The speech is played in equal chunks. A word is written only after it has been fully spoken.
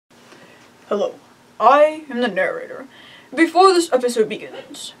Hello, I am the narrator. Before this episode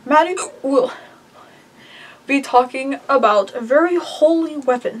begins, Maddie will be talking about a very holy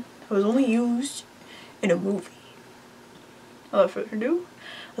weapon that was only used in a movie. Without further ado,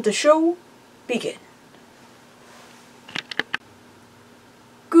 let the show begin.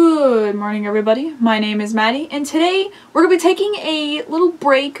 Good morning, everybody. My name is Maddie, and today we're going to be taking a little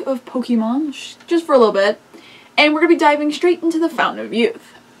break of Pokemon, just for a little bit, and we're going to be diving straight into the Fountain of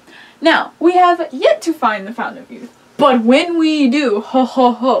Youth. Now, we have yet to find the Fountain of Youth, but when we do, ho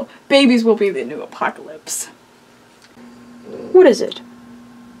ho ho, babies will be the new apocalypse. What is it?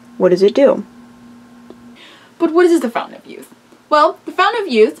 What does it do? But what is the Fountain of Youth? Well, the Fountain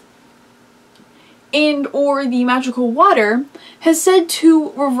of Youth, or the magical water, has said to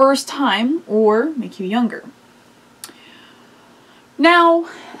reverse time or make you younger. Now,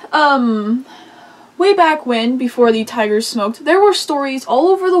 way back when, before the tigers smoked, there were stories all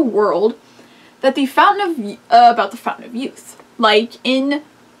over the world that about the Fountain of Youth. Like in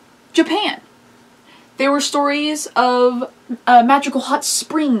Japan, there were stories of a magical hot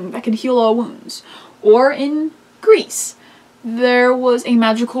spring that could heal all wounds. Or in Greece, there was a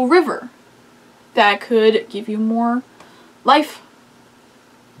magical river that could give you more life.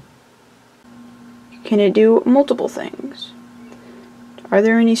 Can it do multiple things? Are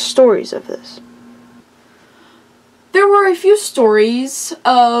there any stories of this? There were a few stories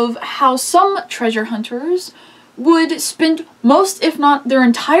of how some treasure hunters would spend most, if not their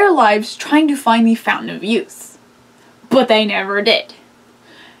entire lives, trying to find the Fountain of Youth. But they never did.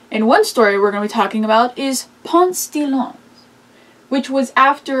 And one story we're going to be talking about is Ponce de Leon, which was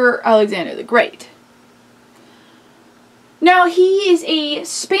after Alexander the Great. Now, he is a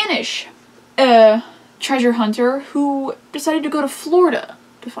Spanish treasure hunter who decided to go to Florida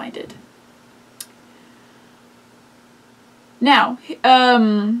to find it. Now,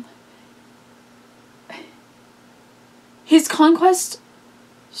 his conquest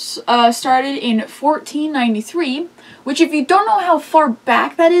started in 1493, which, if you don't know how far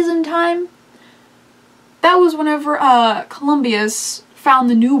back that is in time, that was whenever Columbus found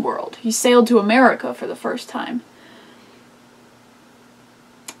the New World. He sailed to America for the first time.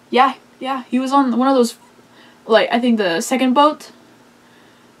 Yeah, he was on one of those, I think the second boat.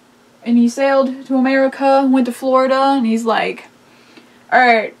 And he sailed to America, went to Florida, and he's like,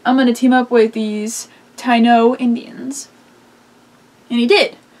 alright, I'm gonna team up with these Taino Indians. And he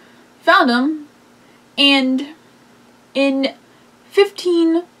did. Found them. And in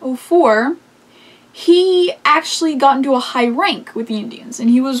 1504, he actually got into a high rank with the Indians, and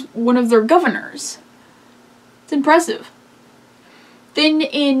he was one of their governors. It's impressive. Then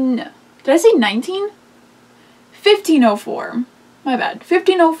in, did I say 19? 1504. My bad.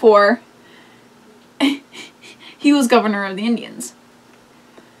 1504, he was governor of the Indians.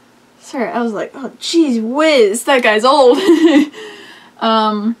 Sorry, I was like, oh geez whiz, that guy's old.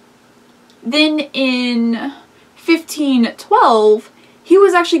 Then in 1512, he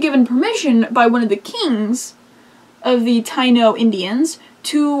was actually given permission by one of the kings of the Taino Indians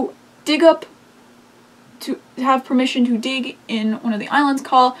to have permission to dig in one of the islands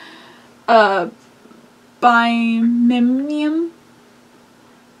called Biminium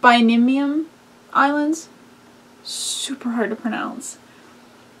Islands. Super hard to pronounce.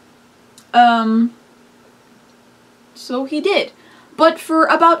 So he did. But for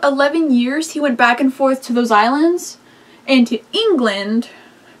about 11 years, he went back and forth to those islands and to England,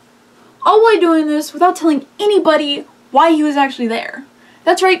 all while doing this without telling anybody why he was actually there.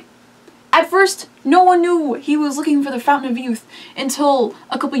 That's right. At first, no one knew he was looking for the Fountain of Youth until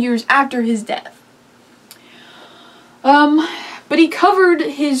a couple years after his death. But he covered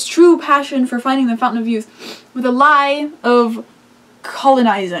his true passion for finding the Fountain of Youth with a lie of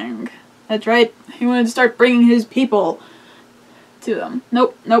colonizing. That's right. He wanted to start bringing his people to them.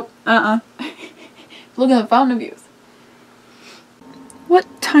 Nope. Look at the Fountain of Youth. What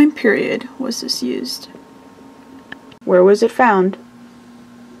time period was this used? Where was it found?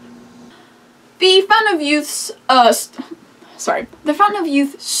 The Fountain of Youth's, the Fountain of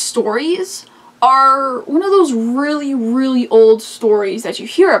Youth stories are one of those really, really old stories that you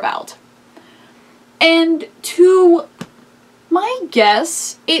hear about. And to my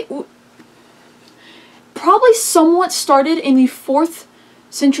guess, it probably somewhat started in the 4th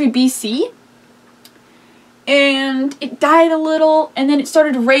century BC. And it died a little, and then it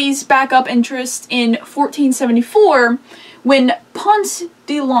started to raise back up interest in 1474 when Ponce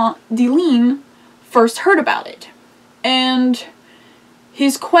de Leon first heard about it. And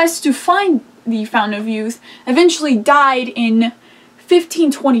his quest to find the Fountain of Youth eventually died in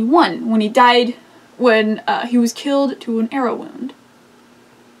 1521 when he was killed to an arrow wound.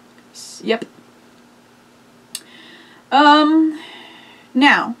 Yep.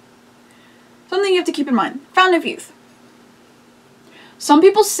 Now, something you have to keep in mind. Fountain of Youth. Some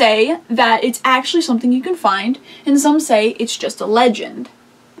people say that it's actually something you can find, and some say it's just a legend.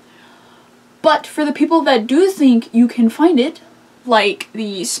 But for the people that do think you can find it, like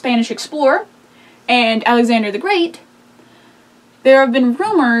the Spanish explorer and Alexander the Great, there have been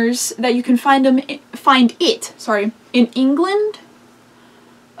rumors that you can find it in England,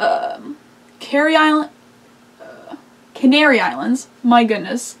 Canary Islands, my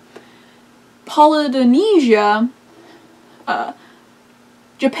goodness, Polynesia,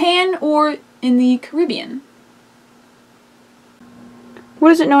 Japan, or in the Caribbean.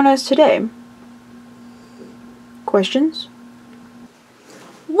 What is it known as today? Questions?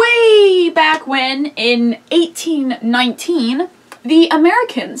 Way back when, in 1819, the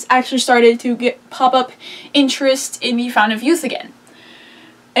Americans actually started to pop up interest in the Fountain of Youth again.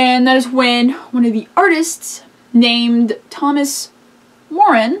 And that is when one of the artists named Thomas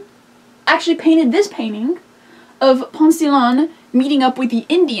Warren actually painted this painting of Ponce de Leon meeting up with the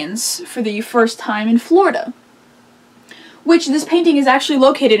Indians for the first time in Florida. Which this painting is actually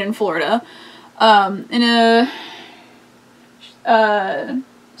located in Florida, in a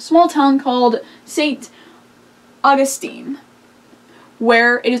small town called St. Augustine,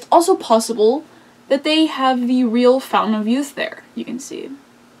 where it is also possible that they have the real Fountain of Youth there. You can see.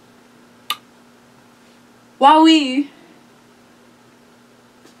 Wowee!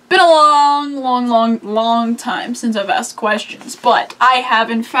 Been a long time since I've asked questions, but I have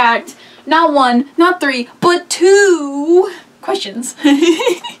in fact not one, not three, but 2 questions.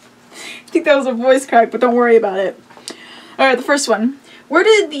 I think that was a voice crack, but don't worry about it. Alright, the first one. Where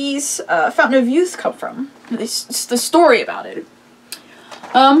did these Fountain of Youth come from? The story about it.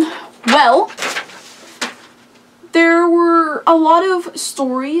 Well, there were a lot of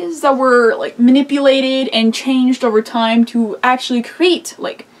stories that were like manipulated and changed over time to actually create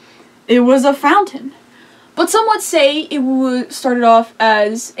it was a fountain. But some would say it started off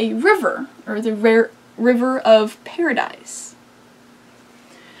as a river, or the River of Paradise.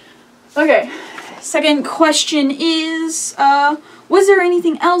 Okay, second question is, was there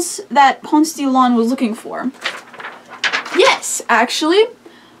anything else that Ponce de Leon was looking for? Yes, actually.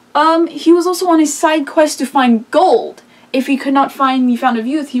 He was also on a side quest to find gold. If he could not find the Fountain of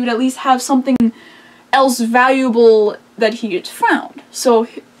Youth, he would at least have something else valuable that he had found. So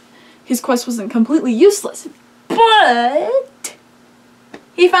his quest wasn't completely useless. But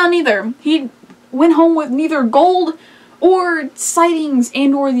he found neither. He went home with neither gold or sightings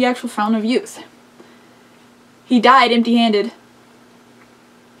and or the actual Fountain of Youth. He died empty-handed.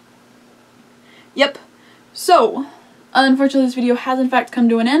 Yep. So, unfortunately this video has in fact come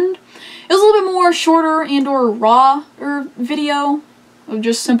to an end. It was a little bit more shorter and or raw video of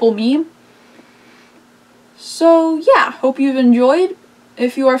just simple me. So yeah, hope you've enjoyed.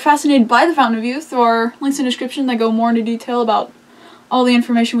 If you are fascinated by the Fountain of Youth, there are links in the description that go more into detail about all the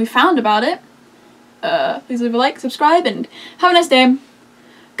information we found about it. Please leave a like, subscribe, and have a nice day.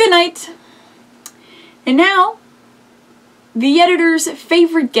 Good night. And now, the editor's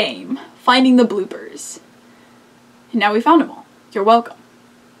favorite game, finding the bloopers. And now we found them all. You're welcome.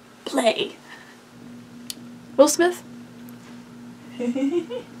 Play. Will Smith?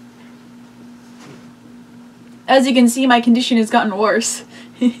 As you can see, my condition has gotten worse.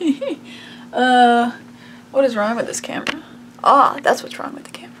 What is wrong with this camera? Ah, that's what's wrong with the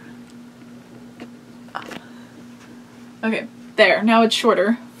camera. Ah. Okay, there. Now it's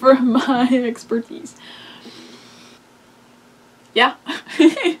shorter for my expertise. Yeah.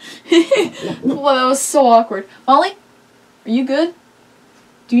 Well, that was so awkward. Molly, are you good?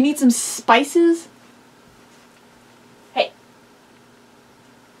 Do you need some spices? Hey.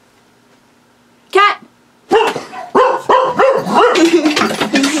 Cat!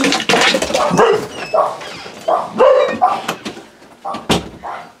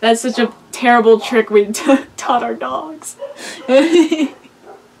 That's such a terrible trick we taught our dogs.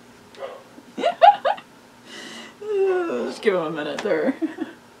 Just give them a minute. They're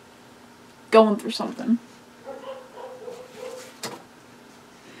going through something.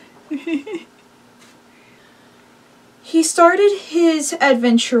 He started his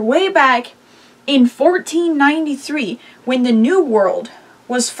adventure way back in 1493 when the New World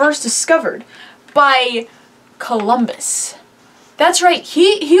was first discovered by Columbus. That's right,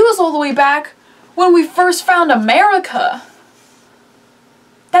 he was all the way back when we first found America.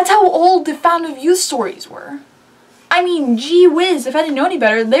 That's how old the Fountain of Youth stories were. I mean, gee whiz, if I didn't know any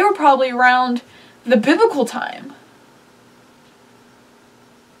better, they were probably around the biblical time.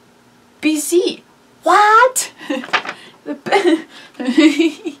 BC. What?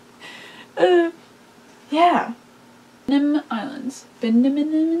 Yeah. Benim Islands.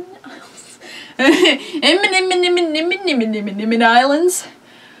 Benim Islands. Islands.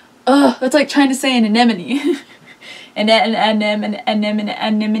 Ugh, that's like trying to say an anemone. Anemone.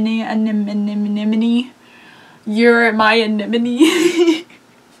 You're my anemone.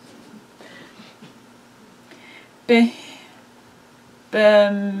 Benim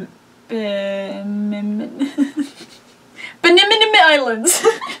Islands.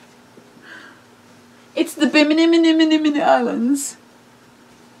 It's the Benim Islands.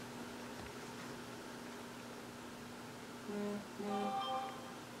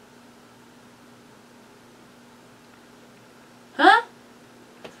 Huh?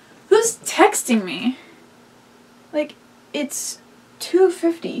 Who's texting me? Like, it's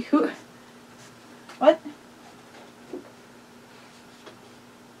 2:50. Who? What?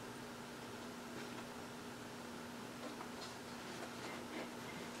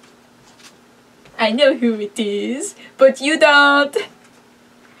 I know who it is, but you don't.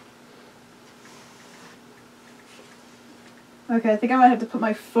 Okay, I think I might have to put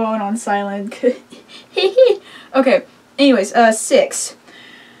my phone on silent. Okay, anyways, 6.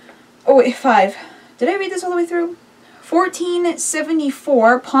 Oh wait, 5. Did I read this all the way through?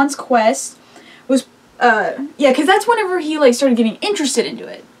 1474, Pawn's Quest was, yeah, because that's whenever he, like, started getting interested into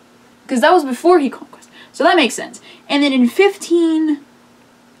it. Because that was before he conquest. So that makes sense. And then in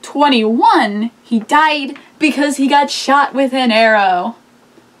 1521, he died because he got shot with an arrow.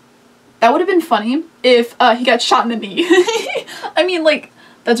 That would have been funny if he got shot in the knee. I mean, like,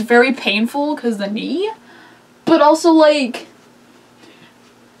 that's very painful because the knee, but also, like,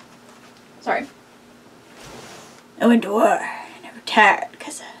 sorry. I went to war and I retired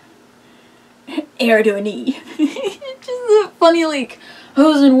because of arrow to a knee. It's just a funny, like, I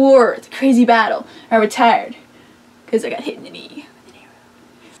was in war, it's a crazy battle. I retired because I got hit in the knee with an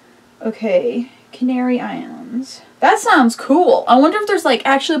arrow. Okay, Canary Islands. That sounds cool. I wonder if there's, like,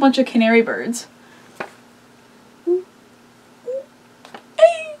 actually a bunch of canary birds.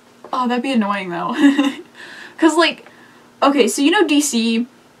 Oh, that'd be annoying, though. Because, like, okay, so you know DC,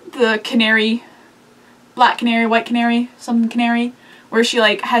 the canary, black canary, white canary, something canary, where she,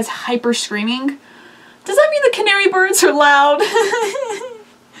 like, has hyper screaming? Does that mean the canary birds are loud?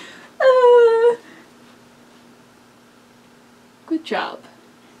 Good job.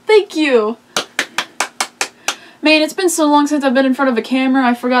 Thank you. Man, it's been so long since I've been in front of a camera,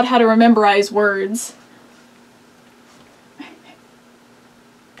 I forgot how to memorize words.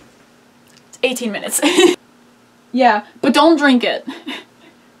 It's 18 minutes. Yeah, but don't drink it.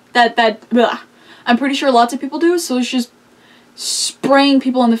 Blah. I'm pretty sure lots of people do, so it's just spraying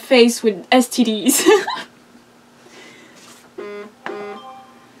people in the face with STDs.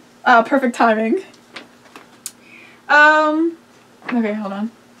 Perfect timing. Okay, hold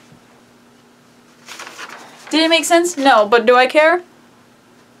on. Did it make sense? No, but do I care?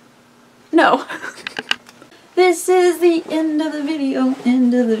 No. This is the end of the video,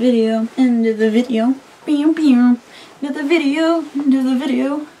 end of the video, end of the video. Pew pew. End of the video, end of the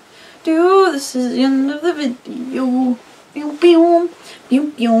video. This is the end of the video. Pew pew.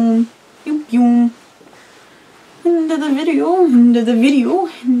 Pew pew. Pew pew. End of the video, end of the video,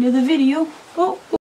 end of the video. Oh.